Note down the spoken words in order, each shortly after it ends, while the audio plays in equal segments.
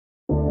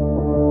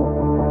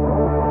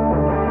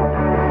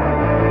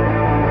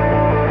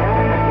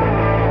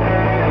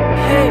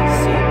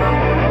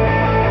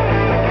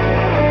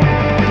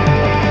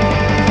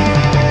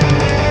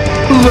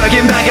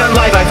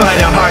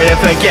find it hard to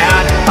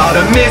forget all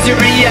the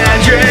misery and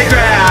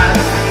regret.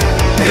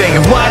 Think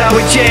of what I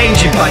would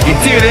change if I could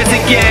do this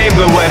again,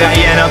 but would I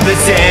end up the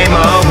same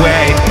old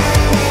way?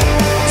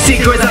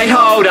 Secrets I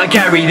hold, I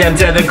carry them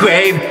to the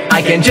grave.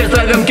 I can just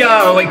let them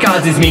go, it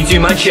causes me too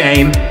much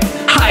shame.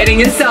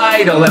 Hiding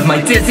inside all of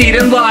my deceit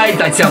and lies,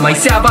 I tell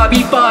myself I'll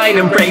be fine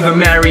and pray for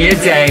merrier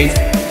days.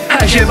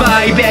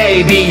 Hushaby,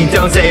 baby,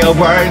 don't say a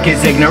word,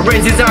 cause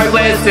ignorance is our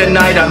list and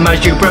I don't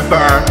much you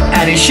prefer.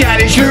 An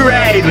enchanted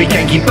charade, we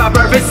can keep up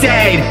our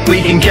facade,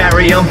 we can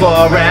carry on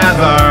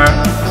forever.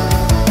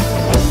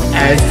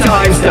 As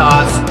time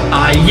stops,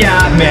 I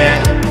admit,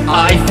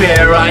 I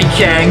fear I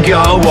can't go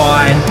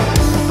on,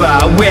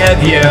 but with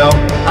you,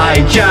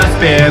 I just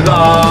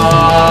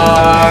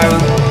belong.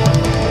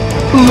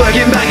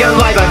 Looking back at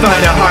life, I find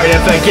it hard to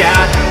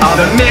forget all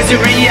the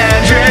misery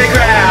and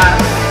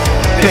regret.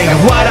 Think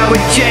of what I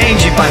would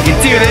change if I could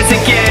do this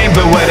again,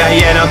 but would I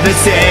end up the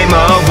same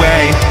old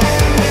way?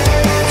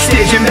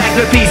 Stitching back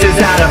the pieces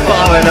that have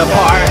fallen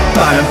apart,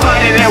 but I'm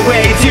finding it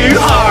way too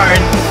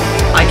hard.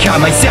 I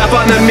count myself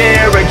on the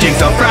mirror,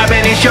 jigsaw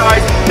fragmenting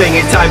shards, think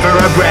it's time for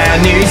a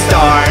brand new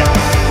start.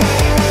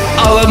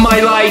 All of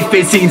my life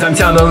it seems I'm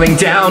tumbling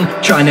down,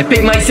 trying to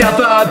pick myself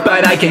up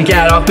but I can't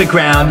get off the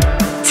ground.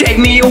 Take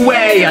me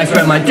away, I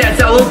spread my debts,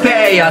 I will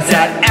pay, I'll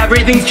set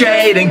everything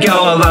straight and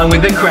go along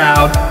with the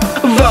crowd.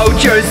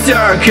 Vultures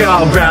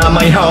circle round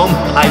my home,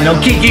 I know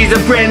Kiki's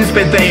a prince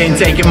but they ain't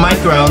taking my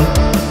throne.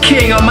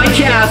 King on my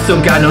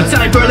castle, got no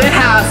time for the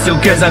hassle,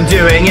 cause I'm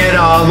doing it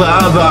all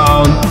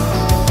alone.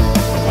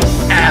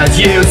 As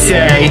you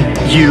say,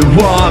 you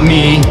want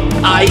me,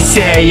 I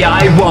say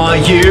I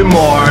want you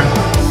more.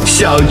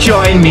 So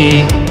join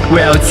me,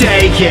 we'll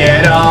take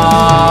it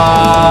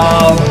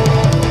all.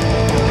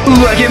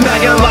 Looking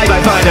back at life, I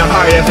find it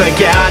hard to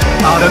forget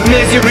all the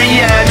misery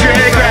and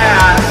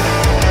regret.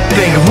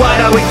 Think of what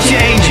I would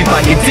change if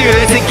I could do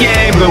this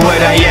again, but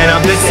would I end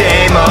up the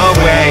same old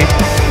way?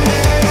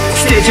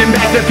 Stitching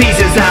back the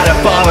pieces that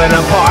have fallen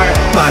apart,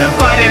 but I'm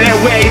finding it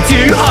way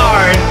too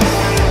hard.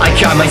 I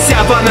count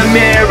myself on the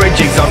mirror,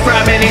 jigsaw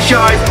fragmenting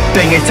shards,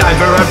 think it's time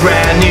for a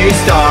brand new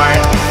start.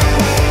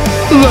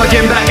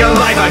 Looking back at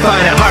life, I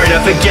find it hard to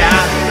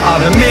forget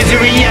all the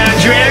misery and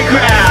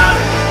regret.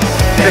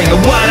 Think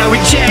of what I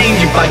would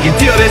change if I could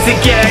do this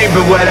again,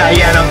 but would I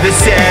end up the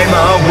same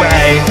old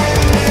way?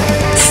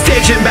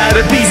 Stitching back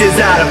the pieces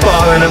that have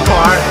fallen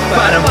apart,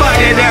 but I'm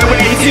finding it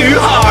way too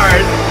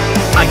hard.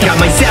 I got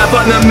myself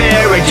on the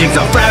mirror,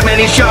 jigsaw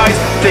fragmenting shards,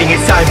 think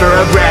it's time for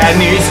a brand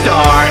new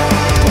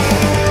start.